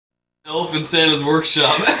Elf in Santa's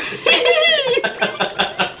workshop.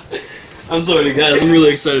 I'm sorry, guys. I'm really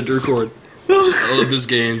excited to record. I love this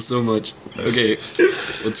game so much. Okay,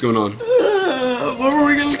 what's going on? What were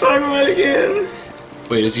we gonna talk about again?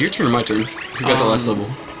 Wait, is it your turn or my turn? Who got the last level?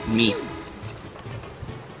 Me.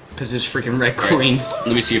 Cause there's freaking red coins.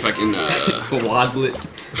 Let me see if I can, Wadlet.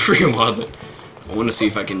 freaking Wadlet. I want to see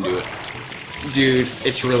if I can do it. Dude,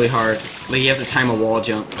 it's really hard. Like, you have to time a wall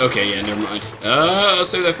jump. Okay, yeah, never mind. I'll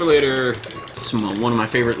save that for later. It's one of my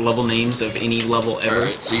favorite level names of any level ever.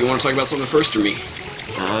 Alright, so you want to talk about something first or me?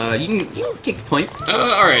 You can take the point.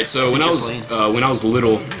 Alright, so when I was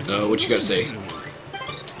little, what you gotta say?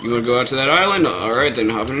 You wanna go out to that island? Alright, then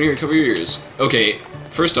hop in here and cover your ears. Okay,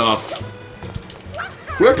 first off,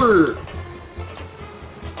 whoever...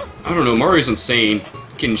 I don't know, Mario's insane.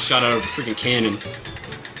 Getting shot out of a freaking cannon.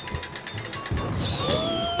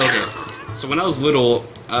 Okay, so when I was little,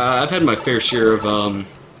 I've had my fair share of,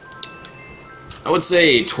 I would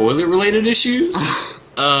say toilet-related issues.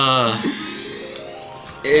 And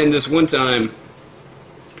this one time,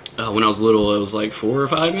 when I was little, I was like 4 or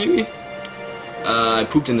 5 maybe, I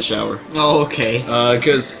pooped in the shower. Oh, okay.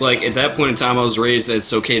 Because, like, at that point in time, I was raised that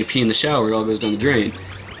it's okay to pee in the shower, it all goes down the drain.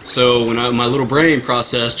 So when my little brain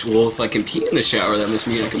processed, well, if I can pee in the shower, that must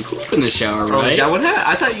mean I can poop in the shower, right? Oh, is that what happened?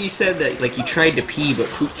 I thought you said that, like, you tried to pee, but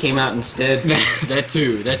poop came out instead. That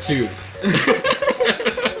too.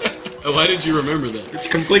 Why did you remember that? It's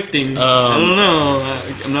conflicting. I don't know.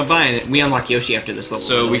 I'm not buying it. We unlock Yoshi after this level.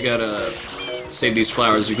 So we gotta save these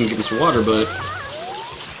flowers. We can get this water, but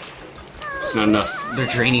it's not enough. They're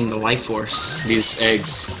draining the life force. These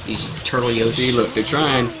eggs. These turtle Yoshi. See, look, they're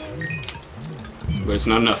trying, but it's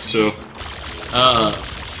not enough. So,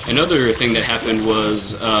 another thing that happened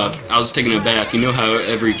was I was taking a bath. You know how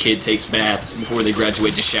every kid takes baths before they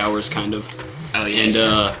graduate to showers, kind of. Oh yeah. And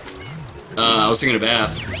I was taking a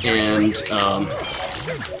bath, and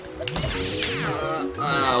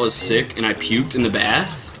I was sick, and I puked in the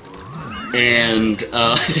bath, and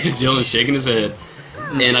Dylan's shaking his head,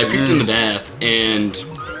 and I puked in the bath, and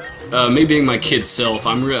me being my kid self,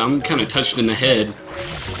 I'm kind of touched in the head,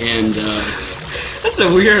 and that's a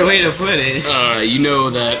weird way to put it. You know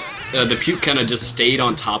that the puke kind of just stayed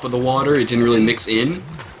on top of the water; it didn't really mix in.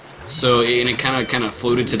 So, and it kind of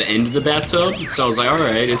floated to the end of the bathtub, so I was like,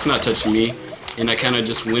 alright, it's not touching me, and I kind of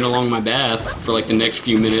just went along my bath for like the next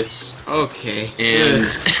few minutes. Okay. And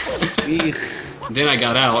then I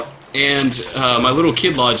got out, and my little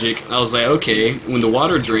kid logic, I was like, okay, when the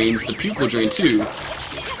water drains, the puke will drain too.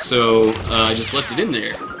 So, I just left it in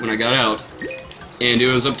there when I got out. And it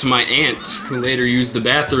was up to my aunt, who later used the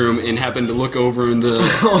bathroom and happened to look over in the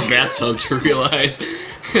bathtub to realize...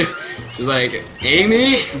 She's like,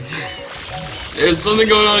 Amy, there's something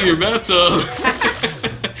going on in your bathtub.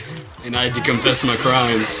 And I had to confess my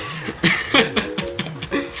crimes.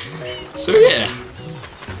 So yeah.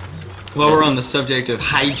 While we're on the subject of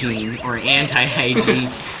hygiene or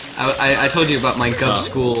anti-hygiene, I told you about my gov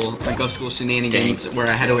school shenanigans where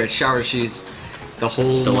I had to wear shower shoes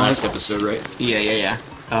the last episode, right? Yeah.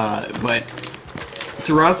 But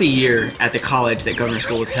throughout the year at the college that governor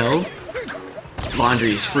school was held,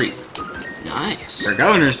 laundry is free. Nice. For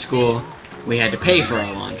governor's school, we had to pay for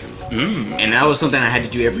our laundry. And that was something I had to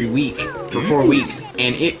do every week for 4 weeks.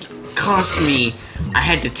 And it cost me, I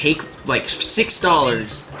had to take like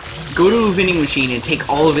 $6, go to a vending machine and take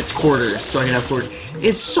all of its quarters so I can have quarters.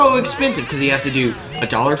 It's so expensive because you have to do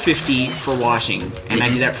 $1.50 for washing. And I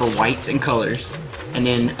do that for whites and colors. And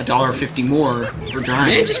then $1.50 more for drying.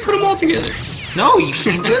 Man, just put them all together. No, you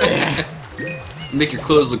can't do that. Make your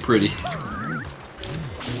clothes look pretty.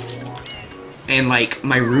 And like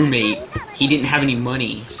my roommate, he didn't have any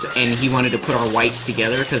money, and he wanted to put our whites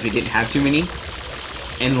together because we didn't have too many.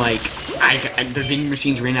 And like, the vending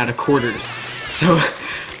machines ran out of quarters, so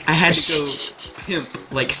I had to go pimp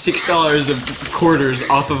like $6 of quarters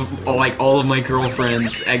off of like all of my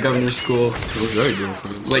girlfriends at governor's school. Who's your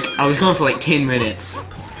girlfriends? Like I was gone for like 10 minutes,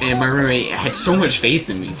 and my roommate had so much faith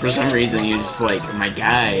in me for some reason. He was just like my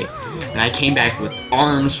guy, and I came back with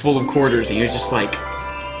arms full of quarters, and he was just like,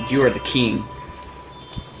 "You are the king."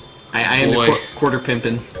 I am the quarter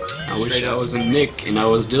pimpin'. I wish I wasn't Nick and I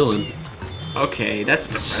was Dylan. Okay, that's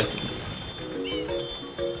depressing.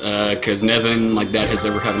 Cause nothing like that has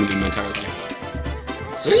ever happened to me in my entire life.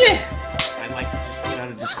 So yeah. I'd like to just put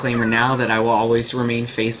out a disclaimer now that I will always remain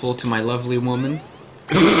faithful to my lovely woman.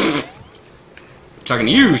 Talking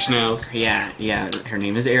to you, Schnauz. Yeah, her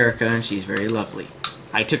name is Erica and she's very lovely.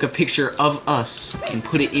 I took a picture of us and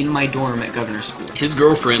put it in my dorm at governor's school. His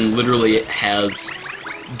girlfriend literally has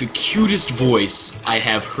the cutest voice I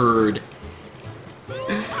have heard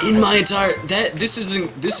In my entire this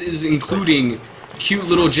is including cute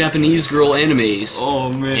little Japanese girl animes.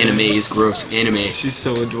 Oh man. Animes, gross anime. She's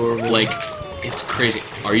so adorable. Like, it's crazy.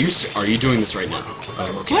 Are you doing this right now?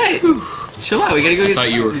 Oh, okay. What? Chill out. We gotta go. I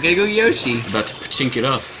thought you were. We gotta go Yoshi. About to chink it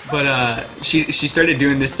up. But she started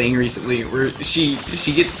doing this thing recently where she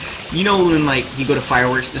gets, you know, when like you go to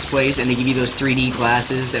fireworks displays and they give you those 3D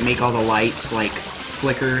glasses that make all the lights like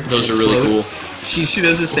flicker. Those are really cool. She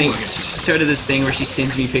does this thing. She started this thing where she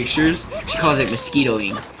sends me pictures. She calls it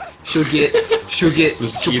mosquitoing.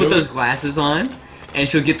 She'll put those glasses on, and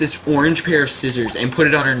she'll get this orange pair of scissors and put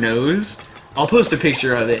it on her nose. I'll post a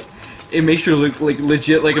picture of it. It makes her look like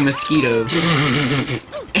legit like a mosquito.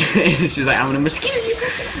 And she's like, I'm gonna mosquito you.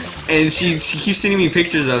 And she keeps sending me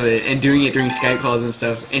pictures of it and doing it during Skype calls and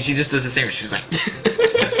stuff. And she just does this thing where she's like.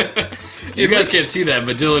 You guys can't see that,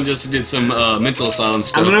 but Dylan just did some mental asylum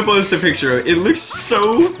stuff. I'm gonna post a picture of it. It looks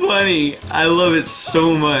so funny. I love it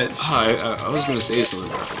so much. I was gonna say something,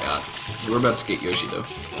 but I forgot. We're about to get Yoshi though.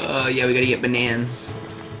 Yeah, we gotta get bananas.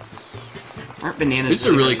 Aren't bananas? This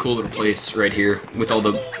is a really cool little place right here with all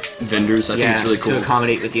the vendors. I think it's really cool. To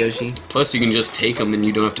accommodate with Yoshi. Plus, you can just take them and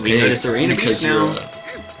you don't have to pay. We notice arena because now.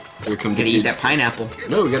 You're Gotta convicted. eat that pineapple.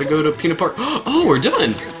 No, we gotta go to Peanut Park. Oh, we're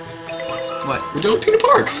done. What? We're done with Peanut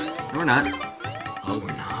Park. No, we're not. Oh,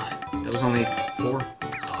 we're not. That was only 4.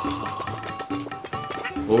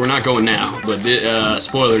 Well, we're not going now, but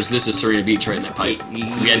spoilers, this is Serena Beach right in that pipe. We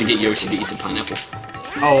had to get Yoshi to eat the pineapple.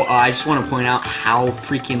 Oh, I just want to point out how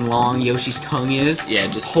freaking long Yoshi's tongue is. Yeah,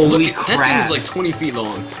 just holy look at, crap. That thing is like 20 feet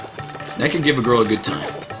long. That could give a girl a good time.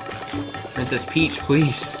 Princess Peach,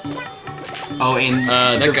 please. Oh, and...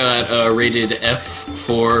 that got rated F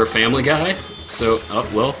for Family Guy. So, oh,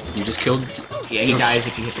 well, you just killed... Yeah, he dies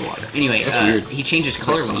if you hit the water. Anyway, that's weird. He changes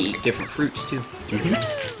color when you eat different fruits, too.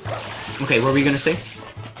 Mm-hmm. Okay, what were we going to say?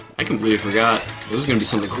 I completely forgot. It was going to be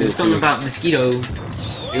something cool, It was something about mosquito.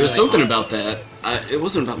 It was something about that. It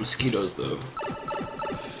wasn't about mosquitoes, though.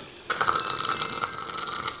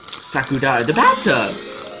 Sakura, the bathtub!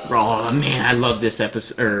 Oh, man, I love this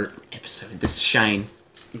episode, this shine.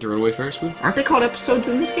 The Runaway Ferris wheel? Aren't they called episodes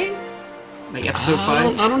in this game? Like episode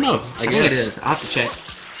 5? I don't know. I guess. It is. I'll have to check.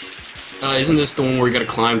 Isn't this the one where you gotta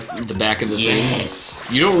climb the back of the thing? Yes.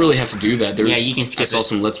 You don't really have to do that. Yeah, you can skip I saw it.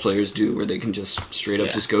 some Let's Players do where they can just straight up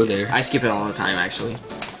just go there. I skip it all the time, actually.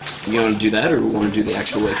 You want to do that, or want to do the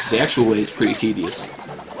actual way? Because the actual way is pretty tedious.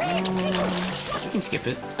 You can skip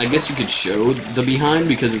it. I guess you could show the behind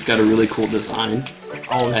because it's got a really cool design.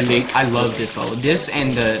 Oh, I think I love this level. This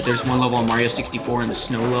and there's one level on Mario 64 in the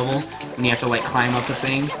snow level, and you have to like climb up a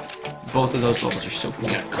thing. Both of those levels are so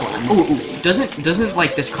cool. Doesn't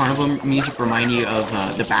like this carnival music remind you of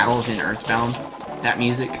the battles in Earthbound? That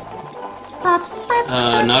music?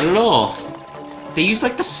 Not at all. They use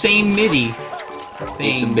like the same MIDI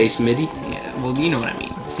thing. Some bass MIDI? Yeah, well, you know what I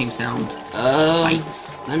mean. Same sound.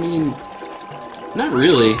 Bites. I mean, not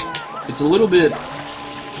really. It's a little bit,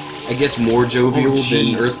 I guess, more jovial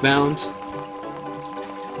than Earthbound.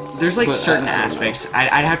 There's like certain aspects.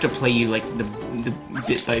 I'd have to play you like the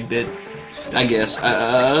bit by bit stuff. I guess.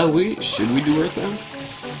 Should we do Earthbound?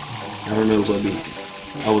 I don't know, Bubby.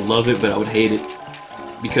 I would love it, but I would hate it.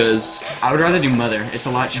 Because... I would rather do Mother. It's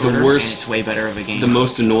a lot shorter, the worst, and it's way better of a game. The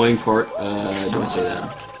most annoying part... don't say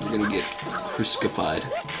that. You're gonna get crucified.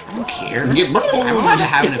 I don't care. I'm allowed to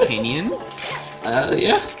have an opinion.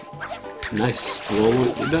 Yeah. Nice.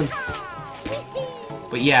 Well, we're done.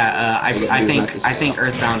 But yeah, I think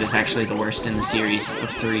Earthbound is actually the worst in the series of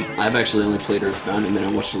 3. I've actually only played Earthbound, and then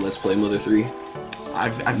I watched the Let's Play Mother 3.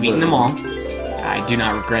 I've beaten them all. I do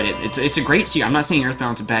not regret it. It's a great series. I'm not saying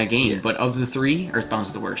Earthbound's a bad game, but of the 3,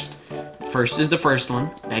 Earthbound's the worst. First is the first one.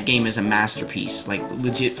 That game is a masterpiece. Like,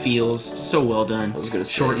 legit feels so well done. I was gonna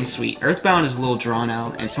say. Short and sweet. Earthbound is a little drawn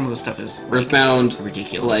out, and some of the stuff is like, Earthbound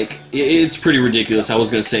ridiculous. Like, it's pretty ridiculous. I was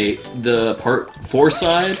gonna say the part 4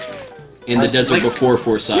 side and the desert like, before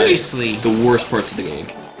 4 side. Seriously, the worst parts of the game,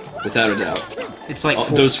 without a doubt. It's like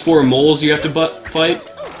those 4 moles you have to fight.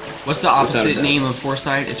 What's the opposite name of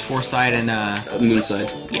Foresight? It's Foresight and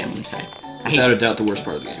Moonside. Yeah, Moonside. Without a doubt, the worst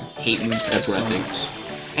part of the game. Hate Moonside. That's what I think. Much.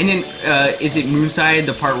 And then, is it Moonside,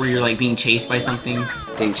 the part where you're like being chased by something?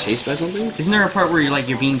 Being chased by something? Isn't there a part where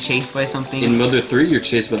you're being chased by something? In Mother 3, you're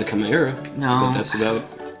chased by the Chimera. No. But that's about...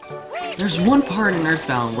 There's one part in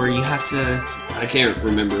Earthbound where you have to... I can't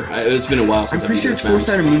remember. It's been a while since I've I'm pretty sure it's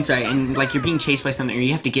Foresight or Moonside, and like you're being chased by something, or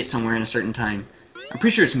you have to get somewhere in a certain time. I'm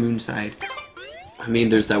pretty sure it's Moonside. I mean,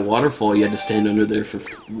 there's that waterfall you had to stand under there for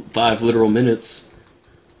 5 literal minutes.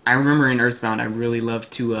 I remember in Earthbound, I really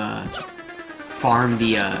loved to farm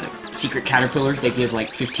the secret caterpillars. They give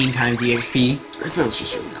like 15 times EXP. Earthbound's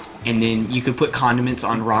just really cool. and then you could put condiments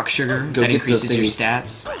on rock sugar that increases your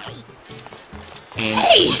stats. And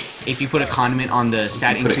if you put a condiment on the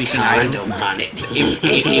stat increasing item,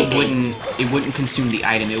 it wouldn't consume the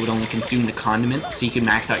item. It would only consume the condiment, so you could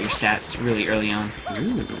max out your stats really early on.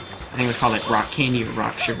 Ooh. I think it was called like rock candy or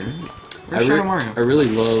rock sugar. Where's Shadow Mario? I really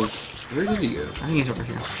love. Where did he go? I think he's over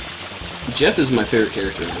here. Jeff is my favorite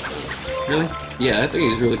character. Really? Yeah, I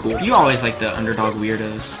think he's really cool. You always like the underdog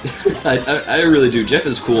weirdos. I really do. Jeff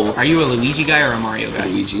is cool. Are you a Luigi guy or a Mario guy?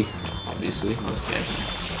 Luigi, obviously. Most guys.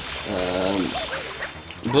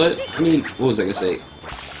 But, I mean, what was I gonna say?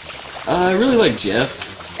 I really like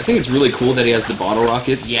Jeff. I think it's really cool that he has the bottle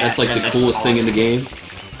rockets. Yeah, that's like the coolest awesome. thing in the game.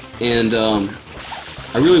 And,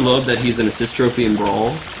 I really love that he's an assist trophy in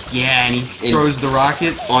Brawl. Yeah, and he throws the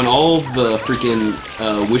rockets. On all of the freaking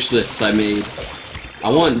wish lists I made, I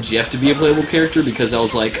want Jeff to be a playable character because I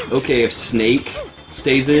was like, okay, if Snake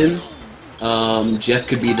stays in, Jeff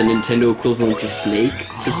could be the Nintendo equivalent to Snake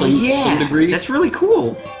to some degree. That's really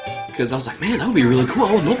cool. Because I was like, man, that would be really cool.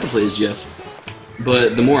 I would love to play as Jeff.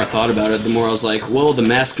 But the more I thought about it, the more I was like, well, the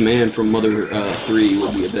Masked Man from Mother 3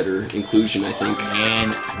 would be a better inclusion, I think.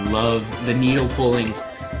 Man, I love the needle pulling.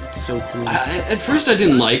 So cool. At first, I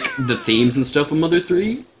didn't like the themes and stuff of Mother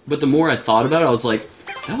 3, but the more I thought about it, I was like,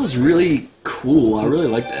 that was really cool. I really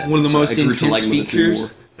like that. One of the most intense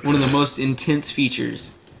features. One of the most intense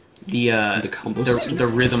features. The combo system? The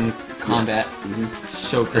rhythm combat. Yeah.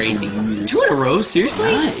 So crazy. 2 in a row?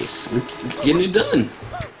 Seriously? Nice. We're getting it done.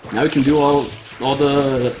 Now we can do all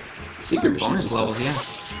the secret missions. Bonus levels, yeah.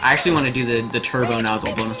 I actually want to do the turbo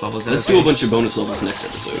nozzle bonus levels. Let's do a bunch of bonus levels next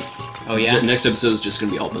episode. Oh yeah? Next episode is just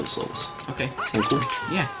going to be all bonus levels. Okay. Sound cool?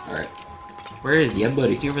 Yeah. Alright. Where is he? Yeah,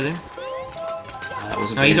 buddy. Is he over there? I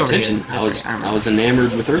wasn't Oh, he's paying over attention. here. I was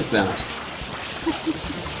enamored with Earthbound.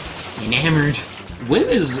 Enamored. When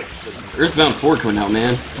is Earthbound 4 coming out,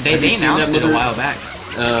 man? They announced it a while back.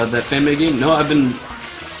 That fan-made game? No,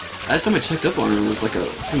 last time I checked up on it was like a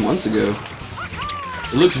few months ago.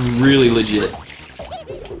 It looks really legit.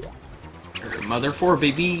 Mother 4,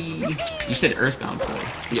 baby. You said Earthbound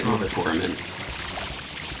 4. Yeah, Mother 4, I meant.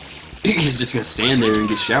 He's just gonna stand there and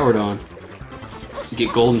get showered on.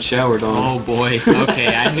 Get golden showered on. Oh boy. Okay,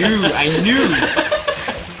 I knew.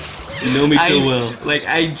 You know me too well. Like,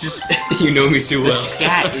 I just... You know me too well. The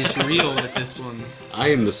scat is real with this one. I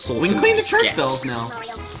am the sultan. We can clean the church scat. bells now.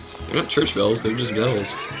 They're not church bells, they're just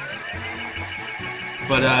bells.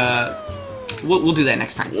 But, we'll do that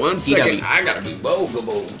next time. One second, DW. I gotta be bold.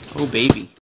 Oh, baby.